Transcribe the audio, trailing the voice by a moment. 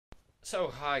So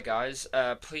hi guys,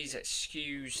 please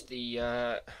excuse the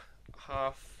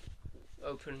half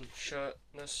open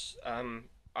shirtness.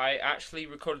 I actually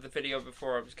recorded the video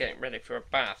before I was getting ready for a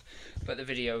bath, but the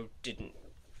video didn't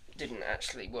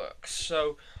actually work.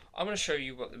 So I'm going to show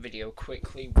you what the video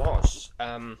quickly was.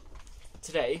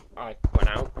 Today I went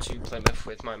out to Plymouth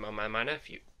with my mum and my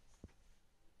nephew,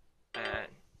 and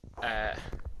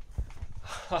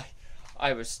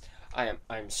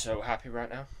I'm so happy right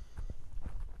now.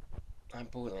 I'm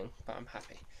boiling, but I'm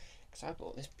happy because I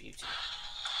bought this beauty.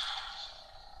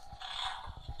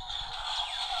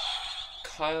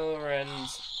 Kylo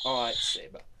Ren's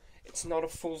lightsaber. It's not a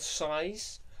full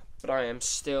size, but I am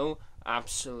still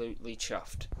absolutely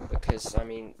chuffed because, I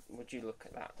mean, would you look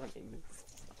at that? Let me move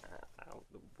that out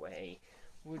the way.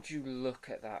 Would you look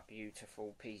at that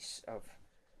beautiful piece of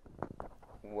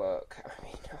work? I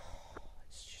mean,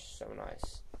 it's just so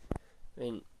nice. I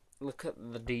mean, look at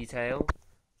the detail.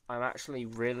 I'm actually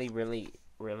really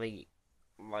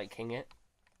liking it.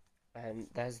 And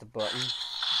there's the button.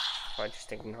 If I just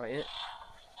ignite it,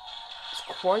 it's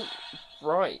quite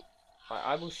bright.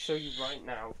 I will show you right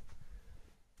now.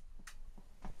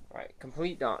 Right,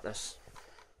 complete darkness.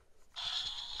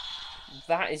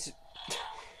 That is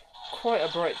quite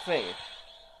a bright thing.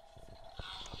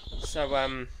 So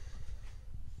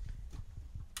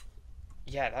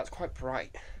yeah, that's quite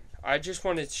bright. I just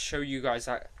wanted to show you guys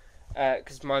that.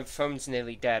 Because my phone's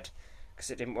nearly dead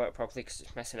because it didn't work properly because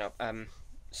it's messing up.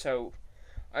 So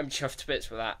I'm chuffed to bits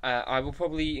with that. I will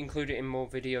probably include it in more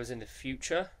videos in the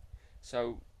future,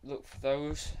 so look for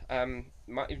those.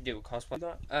 Might even do a cosplay of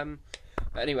that.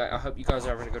 But anyway, I hope you guys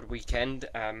are having a good weekend.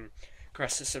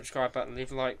 Press the subscribe button,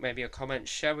 leave a like, maybe a comment,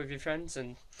 share with your friends,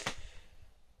 and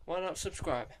why not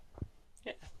subscribe?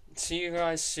 Yeah. See you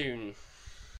guys soon.